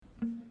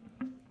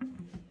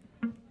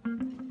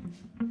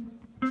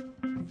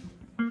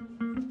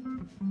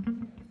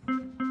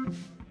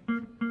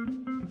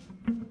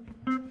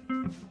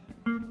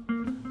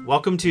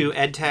Welcome to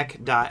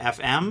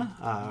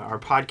edtech.fm, our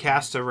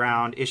podcast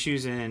around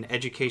issues in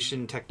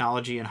education,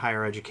 technology, and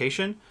higher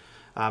education.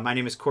 My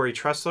name is Corey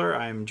Tressler.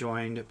 I'm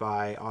joined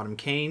by Autumn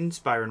Keynes,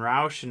 Byron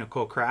Rausch, and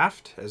Nicole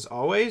Kraft, as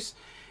always.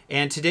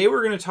 And today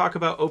we're going to talk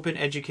about open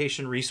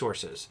education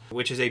resources,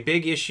 which is a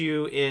big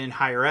issue in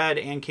higher ed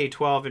and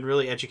K-12 and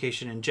really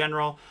education in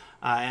general.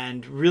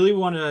 And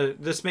really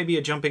this may be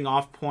a jumping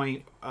off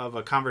point of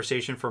a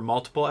conversation for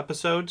multiple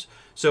episodes.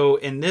 So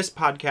in this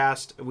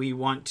podcast, we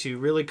want to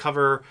really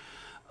cover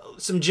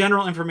some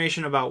general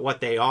information about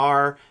what they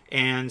are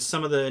and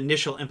some of the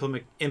initial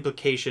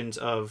implications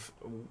of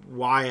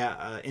why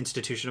an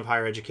institution of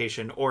higher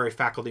education or a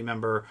faculty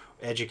member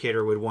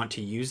educator would want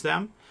to use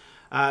them.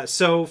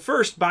 So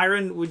first,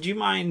 Byron, would you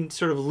mind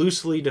sort of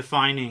loosely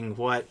defining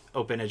what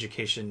open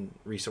education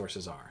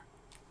resources are?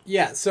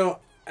 Yeah, so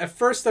at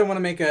first I want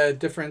to make a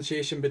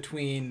differentiation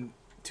between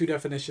two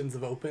definitions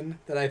of open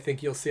that I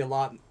think you'll see a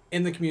lot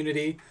in the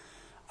community.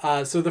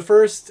 So the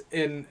first,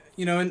 in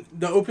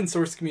the open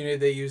source community,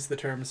 they use the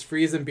terms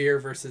free as in beer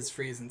versus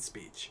free as in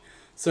speech.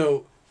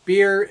 So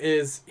beer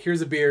is,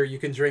 here's a beer, you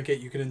can drink it,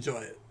 you can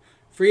enjoy it.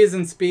 Free as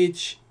in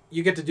speech,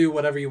 you get to do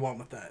whatever you want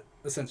with that,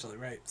 essentially,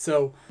 right?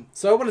 So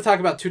I want to talk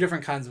about two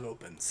different kinds of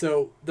open.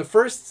 So the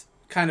first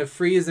kind of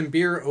free as in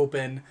beer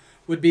open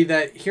would be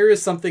that here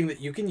is something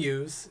that you can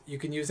use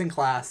in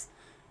class.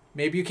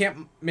 Maybe you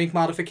can't make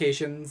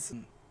modifications.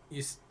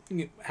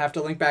 You have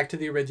to link back to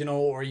the original,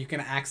 or you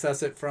can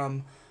access it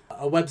from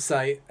a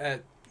website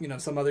at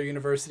some other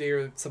university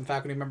or some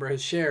faculty member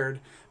has shared,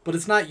 but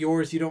it's not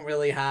yours. You don't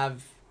really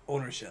have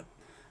ownership.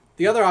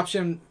 The other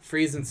option,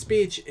 free as in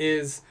speech,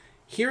 is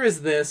here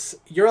is this.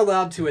 You're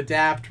allowed to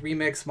adapt,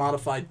 remix,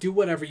 modify, do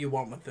whatever you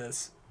want with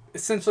this.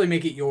 Essentially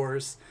make it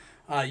yours.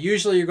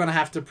 Usually you're going to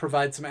have to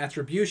provide some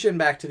attribution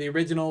back to the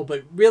original,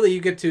 but really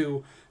you get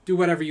to do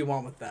whatever you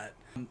want with that.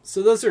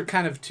 So those are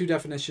kind of two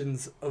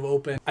definitions of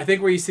open. I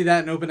think where you see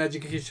that in open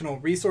educational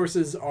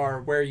resources are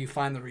where you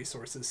find the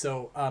resources.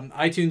 So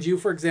iTunes U,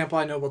 for example,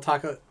 I know we'll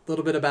talk a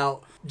little bit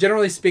about.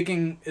 Generally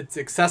speaking, it's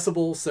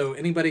accessible, so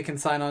anybody can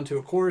sign on to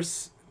a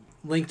course,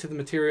 link to the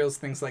materials,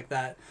 things like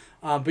that.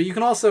 But you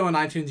can also in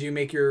iTunes U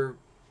make your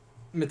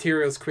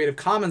materials Creative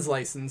Commons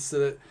license so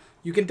that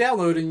you can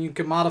download and you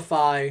can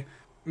modify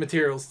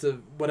materials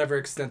to whatever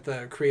extent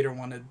the creator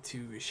wanted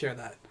to share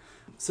that.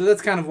 So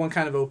that's kind of one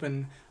kind of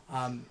open.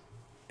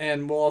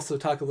 And we'll also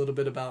talk a little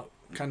bit about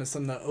kind of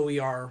some of the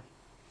OER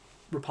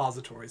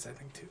repositories, I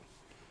think, too.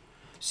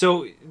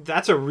 So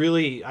that's a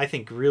really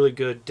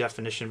good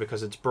definition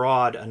because it's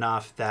broad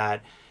enough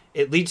that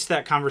it leads to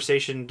that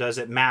conversation, does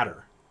it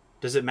matter?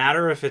 Does it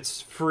matter if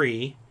it's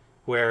free,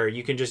 where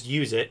you can just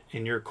use it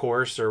in your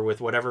course or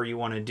with whatever you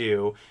want to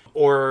do?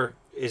 Or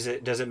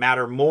does it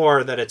matter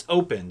more that it's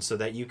open so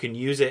that you can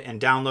use it and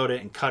download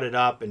it and cut it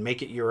up and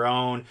make it your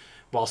own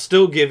while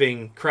still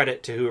giving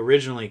credit to who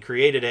originally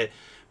created it,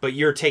 but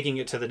you're taking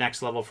it to the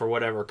next level for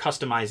whatever,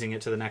 customizing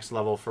it to the next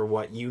level for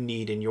what you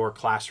need in your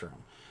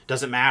classroom?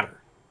 Does it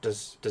matter?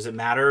 Does it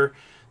matter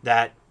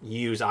that you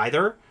use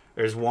either?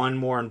 Or is one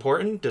more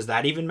important? Does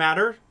that even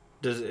matter?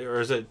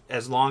 Or is it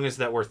as long as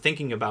that we're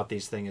thinking about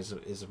these things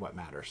is what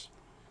matters?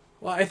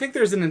 Well, I think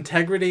there's an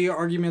integrity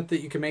argument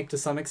that you can make to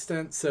some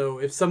extent. So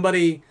if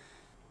somebody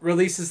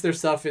releases their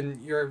stuff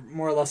and you're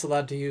more or less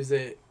allowed to use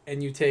it,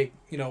 and you take,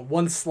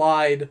 one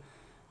slide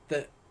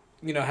that,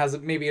 has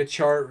maybe a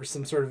chart or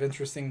some sort of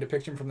interesting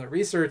depiction from the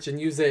research and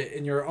use it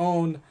in your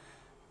own,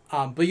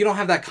 but you don't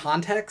have that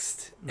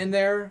context in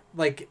there,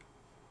 like,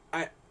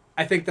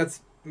 I think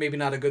that's maybe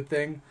not a good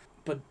thing,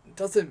 but it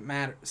doesn't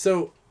matter.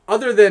 So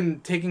other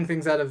than taking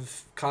things out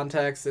of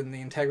context and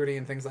the integrity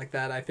and things like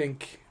that, I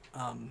think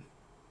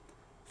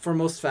for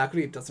most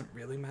faculty it doesn't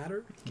really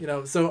matter.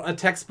 So a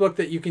textbook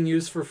that you can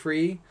use for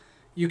free,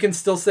 you can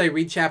still say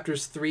read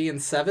chapters 3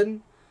 and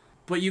 7,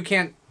 but you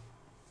can't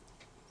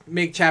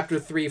make chapter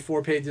 3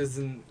 4 pages,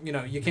 and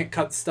you can't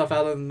cut stuff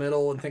out of the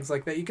middle and things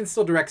like that. You can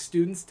still direct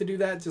students to do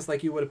that just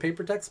like you would a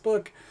paper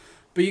textbook,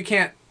 but you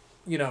can't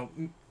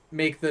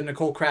make the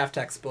Nicole Kraft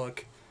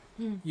textbook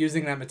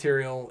using that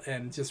material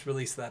and just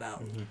release that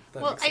out. Mm-hmm.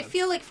 Well, I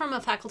feel like from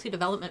a faculty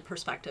development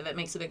perspective, it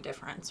makes a big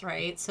difference,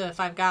 right? So if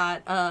I've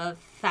got a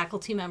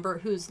faculty member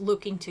who's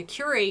looking to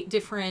curate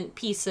different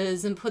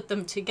pieces and put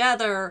them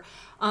together,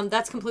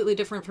 that's completely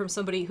different from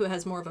somebody who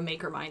has more of a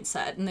maker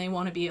mindset and they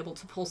want to be able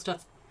to pull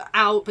stuff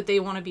out, but they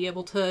want to be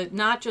able to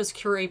not just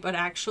curate, but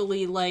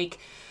actually like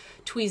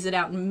tweeze it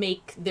out and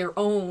make their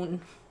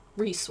own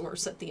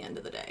resource at the end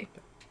of the day.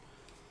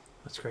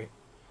 That's great.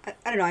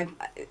 I don't know.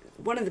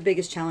 One of the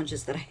biggest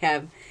challenges that I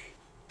have,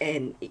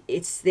 and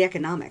it's the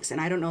economics.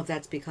 And I don't know if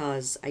that's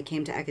because I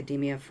came to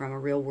academia from a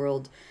real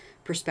world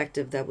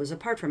perspective that was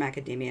apart from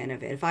academia.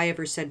 And if I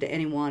ever said to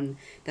anyone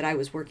that I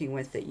was working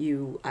with that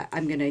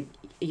I'm going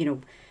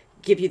to,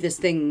 give you this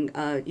thing,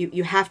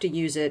 you have to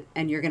use it,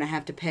 and you're going to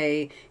have to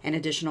pay an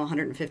additional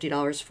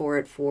 $150 for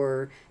it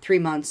for 3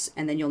 months,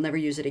 and then you'll never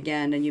use it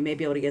again, and you may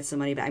be able to get some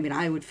money back. I mean,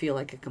 I would feel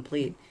like a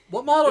complete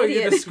What model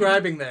idiot. are you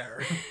describing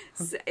there?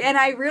 And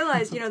I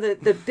realized,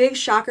 the big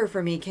shocker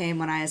for me came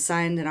when I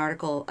assigned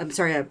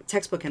a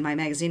textbook in my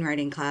magazine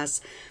writing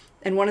class.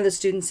 And one of the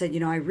students said,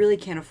 I really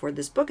can't afford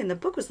this book. And the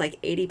book was like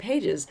 80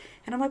 pages.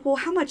 And I'm like, well,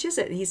 how much is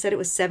it? And he said it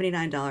was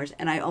 $79.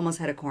 And I almost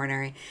had a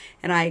coronary.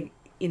 And I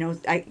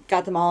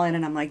got them all in,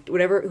 and I'm like,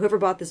 whoever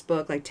bought this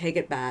book, like, take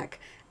it back.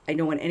 I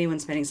don't want anyone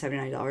spending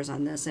 $79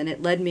 on this. And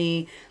it led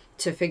me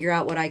to figure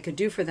out what I could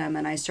do for them.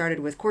 And I started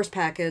with course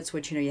packets,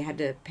 which, you had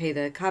to pay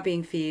the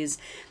copying fees.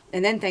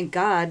 And then, thank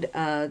God,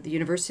 the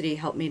university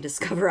helped me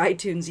discover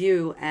iTunes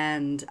U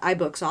and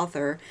iBooks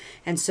Author.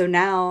 And so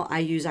now I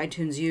use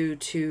iTunes U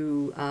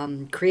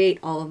to create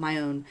all of my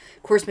own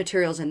course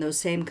materials, and those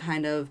same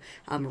kind of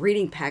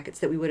reading packets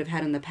that we would have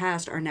had in the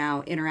past are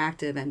now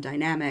interactive and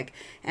dynamic,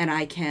 and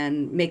I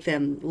can make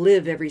them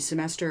live every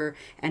semester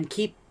and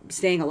keep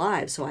staying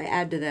alive. So I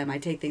add to them, I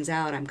take things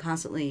out, I'm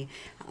constantly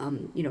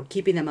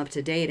keeping them up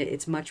to date.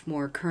 It's much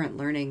more current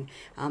learning.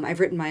 I've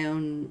written my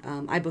own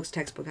iBooks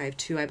textbook. I have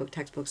 2 iBook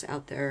textbooks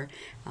out there.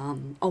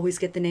 Always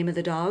Get the Name of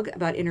the Dog,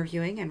 about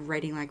interviewing, and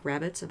Writing Like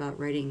Rabbits, about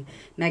writing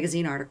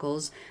magazine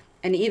articles.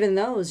 And even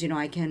those,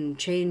 I can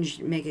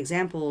make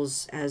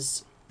examples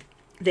as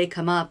they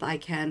come up. I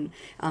can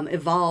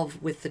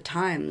evolve with the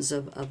times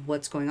of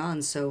what's going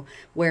on. So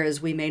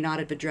whereas we may not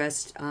have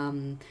addressed,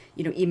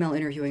 email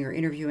interviewing or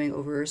interviewing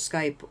over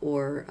Skype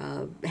or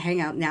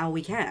Hangout, now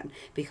we can,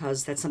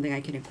 because that's something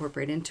I can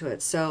incorporate into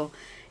it. So,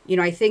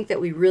 I think that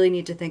we really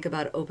need to think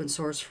about open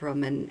source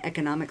from an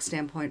economic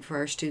standpoint for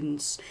our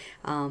students.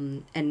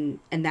 And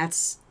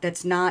that's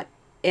not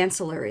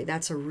ancillary.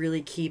 That's a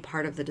really key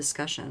part of the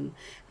discussion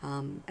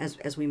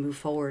as we move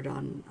forward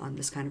on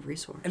this kind of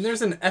resource. And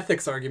there's an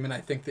ethics argument, I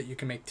think, that you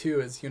can make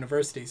too as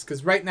universities,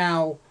 because right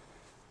now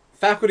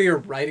faculty are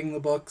writing the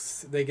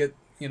books. They get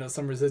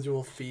some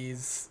residual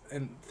fees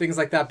and things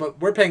like that, but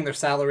we're paying their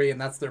salary, and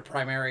that's their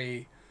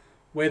primary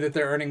way that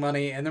they're earning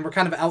money. And then we're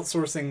kind of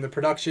outsourcing the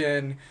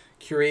production,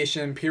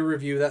 curation, peer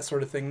review, that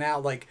sort of thing now.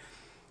 Like,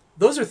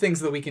 those are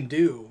things that we can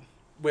do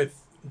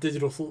with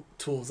digital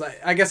tools.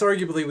 I guess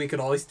arguably we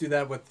could always do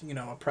that with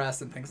a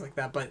press and things like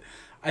that, but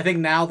I think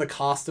now the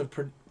cost of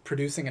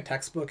producing a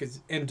textbook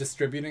and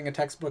distributing a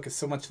textbook is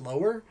so much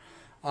lower,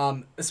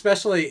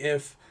 especially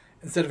if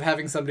instead of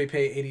having somebody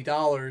pay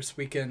 $80,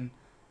 we can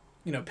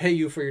pay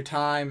you for your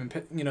time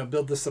and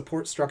build the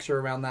support structure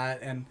around that.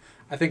 And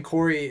I think,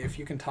 Corey, if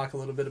you can talk a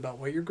little bit about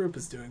what your group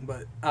is doing,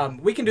 but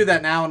we can do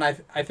that now, and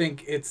I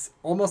think it's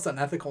almost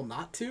unethical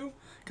not to,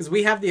 because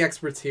we have the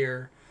experts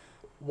here.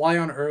 Why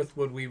on earth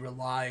would we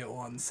rely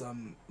on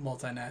some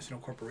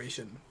multinational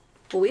corporation?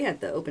 Well, we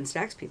had the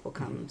OpenStax people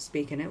come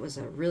speak, and it was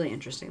a really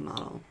interesting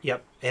model.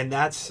 Yep, and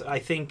that's, I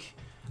think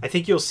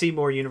you'll see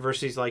more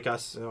universities like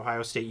us,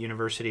 Ohio State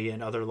University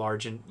and other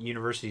large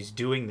universities,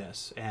 doing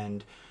this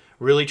and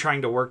really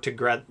trying to work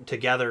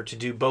together to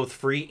do both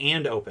free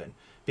and open.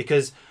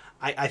 Because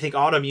I think,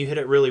 Autumn, you hit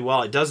it really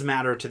well. It does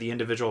matter to the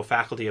individual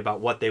faculty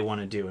about what they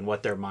want to do and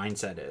what their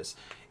mindset is.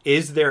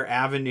 Is there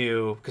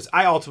avenue, because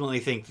I ultimately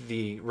think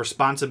the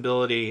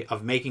responsibility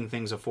of making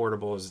things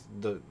affordable is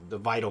the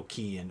vital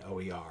key in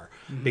OER,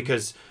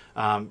 because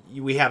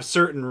we have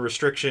certain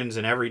restrictions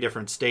in every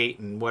different state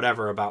and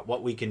whatever about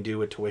what we can do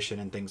with tuition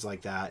and things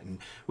like that. And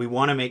we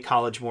want to make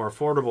college more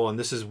affordable. And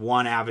this is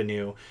one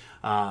avenue,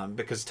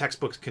 because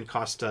textbooks can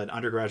cost an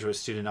undergraduate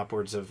student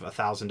upwards of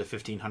 $1,000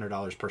 to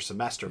 $1,500 per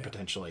semester,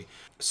 potentially.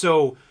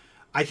 So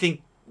I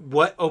think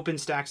what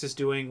OpenStax is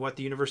doing, what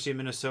the University of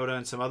Minnesota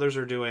and some others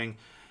are doing,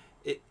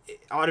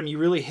 Autumn, you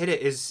really hit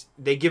it, is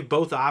they give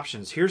both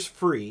options. Here's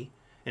free,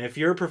 and if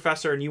you're a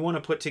professor and you want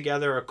to put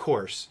together a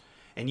course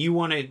and you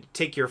want to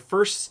take your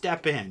first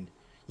step in,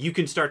 you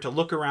can start to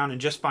look around and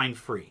just find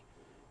free.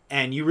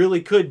 And you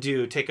really could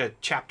take a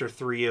chapter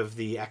 3 of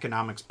the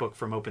economics book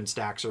from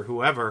OpenStax or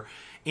whoever,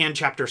 and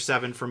chapter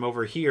 7 from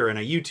over here, and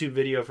a YouTube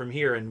video from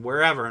here and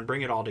wherever, and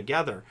bring it all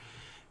together.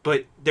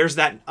 But there's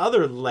that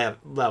other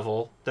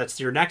level, that's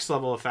your next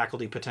level of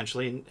faculty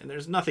potentially, and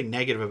there's nothing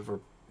negative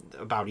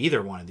about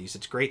either one of these.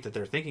 It's great that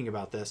they're thinking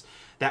about this,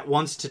 that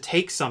wants to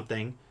take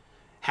something,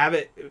 have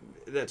it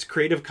that's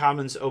Creative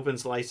Commons,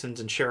 opens license,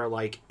 and share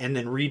alike, and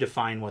then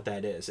redefine what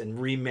that is and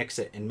remix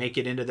it and make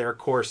it into their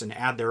course and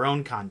add their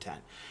own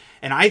content.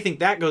 And I think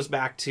that goes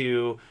back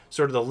to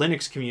sort of the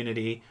Linux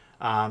community,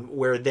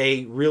 where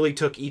they really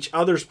took each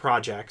other's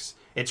projects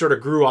and sort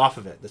of grew off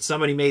of it. That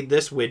somebody made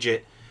this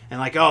widget and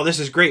like, oh, this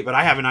is great, but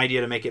I have an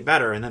idea to make it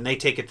better. And then they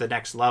take it to the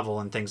next level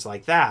and things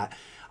like that.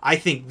 I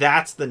think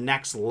that's the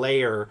next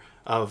layer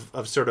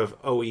of sort of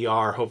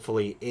OER,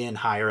 hopefully, in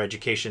higher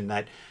education,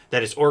 that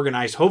is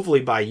organized, hopefully,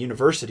 by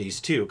universities,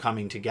 too,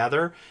 coming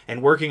together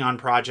and working on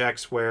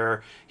projects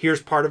where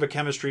here's part of a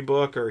chemistry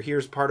book or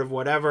here's part of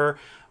whatever,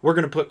 we're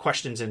going to put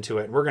questions into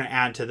it. We're going to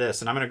add to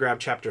this, and I'm going to grab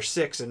chapter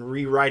 6 and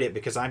rewrite it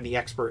because I'm the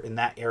expert in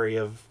that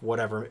area of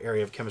whatever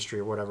area of chemistry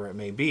or whatever it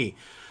may be.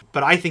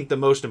 But I think the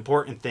most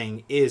important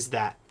thing is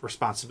that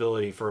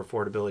responsibility for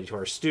affordability to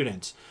our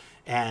students.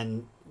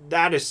 And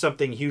that is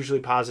something hugely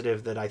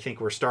positive that I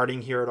think we're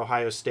starting here at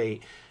Ohio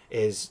State,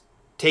 is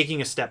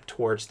taking a step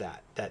towards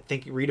that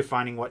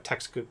redefining what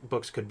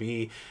textbooks could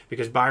be.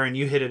 Because Byron,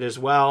 you hit it as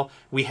well.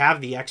 We have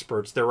the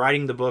experts. They're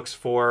writing the books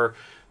for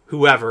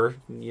whoever,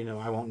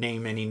 I won't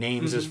name any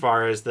names as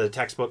far as the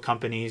textbook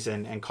companies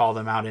and call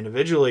them out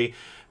individually,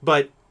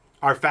 but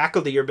our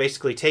faculty are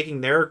basically taking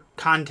their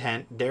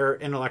content, their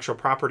intellectual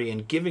property,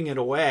 and giving it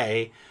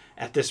away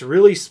at this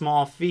really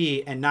small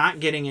fee and not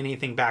getting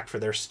anything back for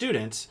their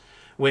students,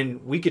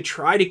 when we could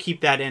try to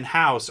keep that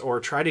in-house, or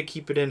try to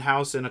keep it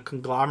in-house in a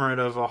conglomerate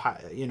of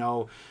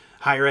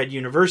higher ed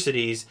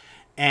universities,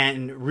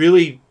 and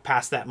really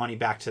pass that money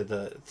back to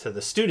the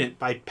student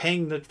by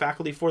paying the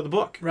faculty for the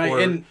book.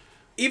 Right. And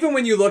even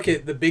when you look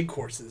at the big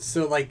courses,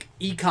 so like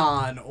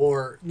econ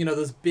or,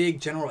 those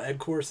big general ed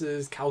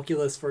courses,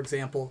 calculus, for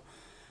example,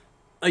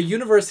 a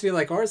university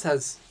like ours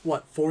has,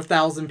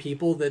 4,000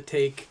 people that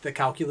take the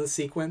calculus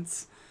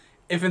sequence.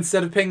 If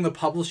instead of paying the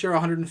publisher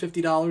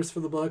 $150 for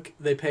the book,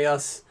 they pay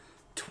us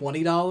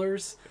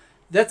 $20,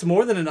 that's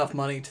more than enough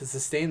money to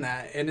sustain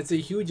that. And it's a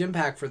huge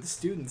impact for the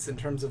students in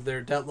terms of their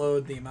debt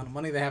load, the amount of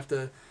money they have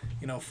to,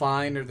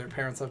 find, or their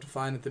parents have to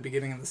find at the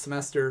beginning of the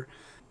semester.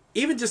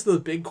 Even just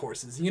those big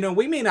courses.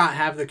 We may not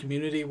have the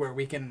community where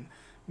we can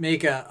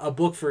make a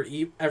book for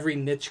every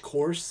niche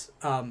course.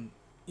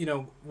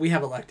 We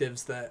have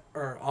electives that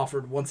are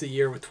offered once a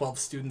year with 12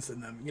 students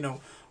in them.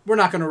 We're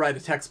not going to write a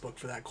textbook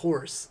for that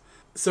course.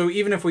 So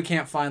even if we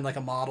can't find like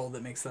a model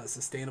that makes that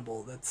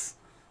sustainable, that's,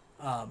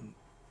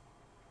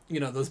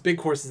 those big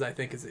courses, I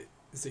think,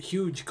 is a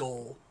huge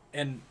goal.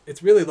 And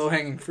it's really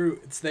low-hanging fruit.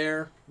 It's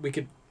there. We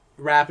could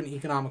wrap an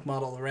economic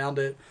model around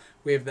it.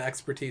 We have the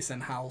expertise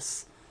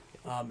in-house.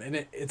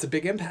 And it's a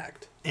big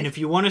impact. And if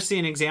you want to see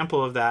an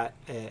example of that,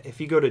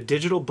 if you go to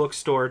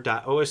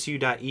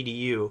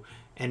digitalbookstore.osu.edu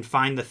and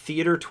find the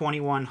Theater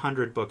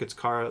 2100 book, it's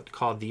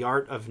called The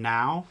Art of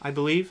Now, I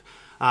believe.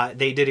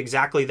 They did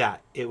exactly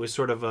that. It was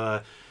sort of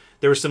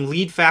there was some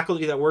lead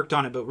faculty that worked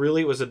on it, but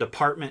really it was a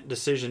department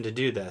decision to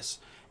do this.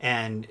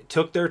 And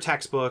took their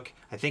textbook,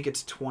 I think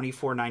it's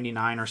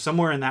 $24.99 or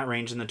somewhere in that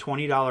range, in the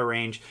 $20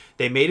 range.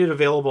 They made it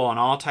available on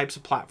all types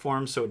of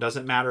platforms, so it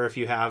doesn't matter if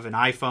you have an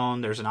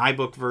iPhone. There's an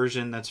iBook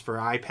version that's for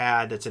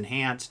iPad that's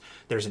enhanced.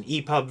 There's an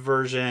EPUB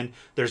version.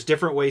 There's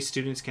different ways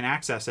students can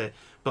access it.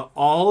 But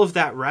all of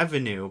that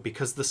revenue,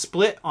 because the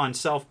split on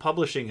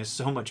self-publishing is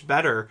so much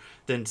better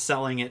than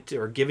selling it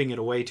or giving it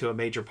away to a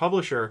major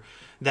publisher,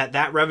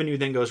 that revenue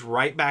then goes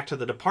right back to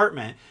the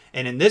department.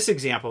 And in this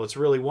example, it's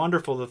really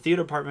wonderful. The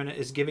theater department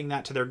is giving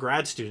that to their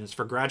grad students,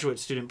 for graduate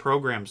student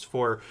programs,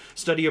 for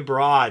study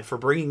abroad, for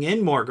bringing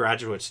in more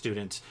graduate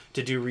students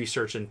to do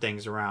research and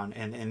things around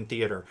and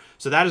theater.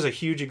 So that is a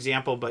huge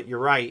example, but you're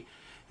right.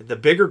 The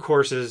bigger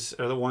courses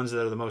are the ones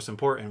that are the most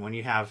important. When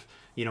you have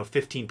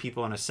 15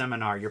 people in a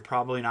seminar, you're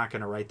probably not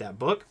going to write that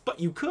book, but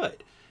you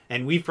could.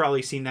 And we've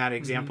probably seen that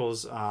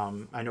examples.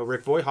 I know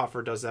Rick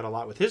Voihofer does that a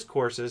lot with his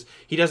courses.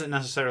 He doesn't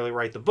necessarily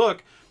write the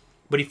book,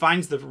 but he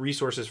finds the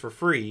resources for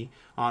free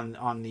on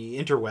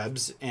the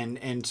interwebs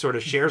and sort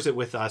of shares it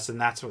with us, and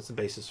that's what's the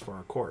basis for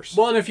our course.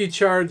 Well, and if you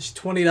charge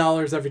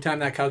 $20 every time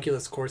that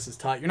calculus course is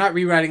taught, you're not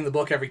rewriting the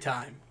book every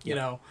time,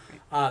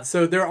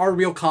 So there are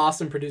real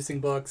costs in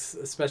producing books,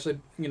 especially,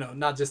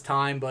 not just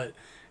time, but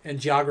in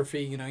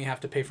geography, you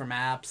have to pay for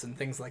maps and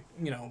things like,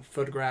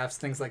 photographs,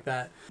 things like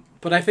that.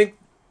 But I think,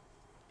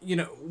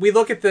 we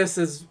look at this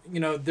as,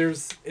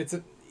 it's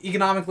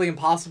economically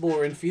impossible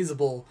or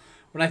infeasible,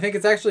 when I think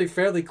it's actually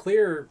fairly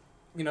clear,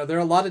 there are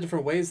a lot of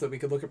different ways that we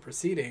could look at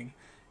proceeding.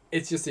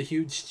 It's just a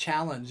huge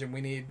challenge, and we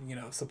need,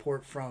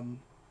 support from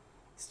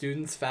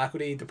students,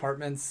 faculty,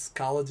 departments,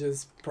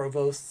 colleges,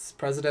 provosts,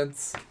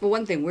 presidents. Well,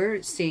 one thing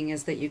we're seeing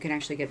is that you can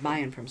actually get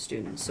buy-in from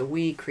students. So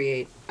I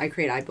create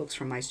iBooks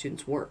from my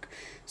students' work.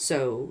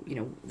 So,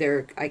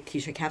 I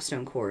teach a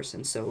capstone course,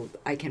 and so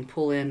I can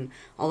pull in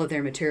all of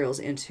their materials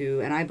into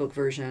an iBook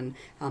version.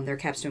 Their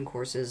capstone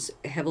course is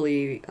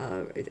heavily,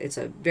 it's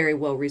a very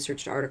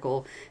well-researched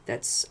article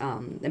that's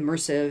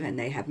immersive, and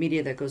they have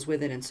media that goes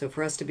with it. And so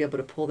for us to be able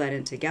to pull that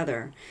in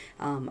together,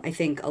 I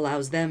think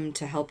allows them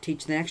to help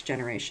teach the next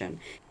generation.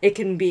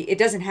 It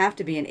doesn't have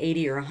to be an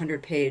 80 or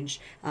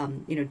 100-page,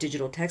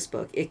 digital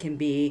textbook. It can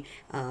be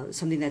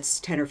something that's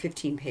 10 or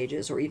 15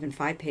 pages or even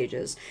 5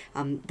 pages.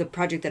 The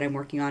project that I'm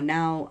working on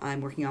now,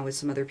 I'm working on with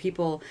some other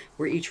people.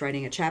 We're each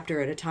writing a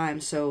chapter at a time.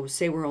 So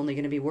say we're only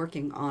going to be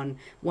working on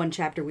one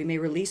chapter, we may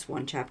release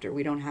one chapter.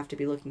 We don't have to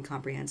be looking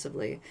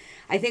comprehensively.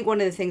 I think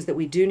one of the things that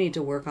we do need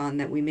to work on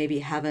that we maybe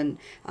haven't,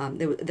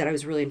 that I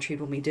was really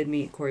intrigued when we did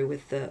meet, Corey,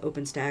 with the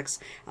OpenStax,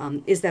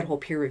 is that whole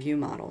peer review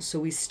model. So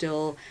we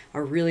still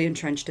are really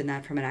entrenched in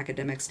that from an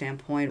academic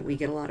standpoint. We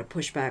get a lot of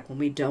pushback when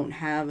we don't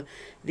have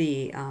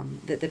the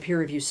peer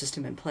review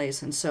system in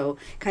place. And so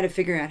kind of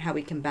figuring out how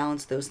we can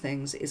balance those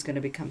things is going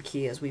to become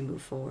key as we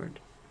move forward.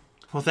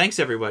 Well, thanks,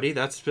 everybody.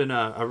 That's been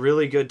a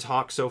really good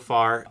talk so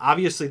far.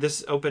 Obviously,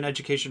 this open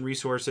education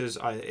resources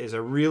is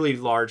a really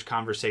large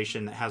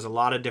conversation that has a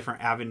lot of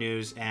different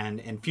avenues. And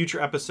in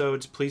future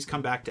episodes, please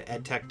come back to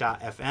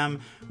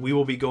edtech.fm. We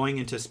will be going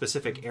into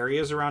specific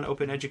areas around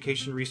open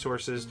education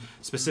resources,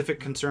 specific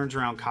concerns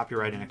around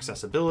copyright and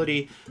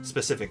accessibility,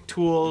 specific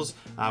tools.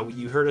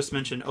 You heard us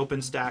mention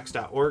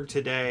openstacks.org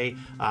today.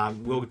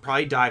 We'll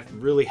probably dive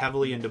really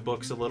heavily into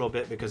books a little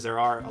bit because there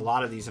are a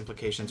lot of these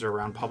implications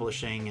around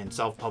publishing and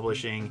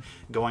self-publishing.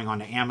 Going on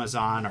to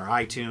Amazon or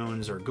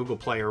iTunes or Google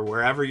Play or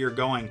wherever you're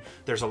going,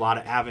 there's a lot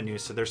of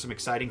avenues. So there's some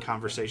exciting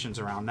conversations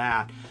around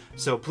that.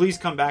 So please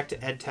come back to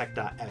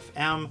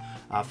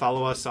edtech.fm.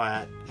 Follow us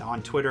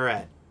on Twitter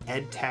at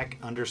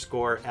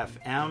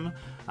edtech_FM.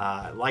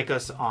 Like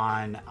us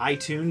on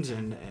iTunes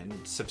and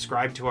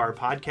subscribe to our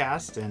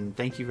podcast. And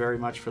thank you very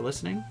much for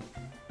listening.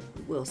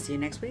 We'll see you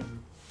next week.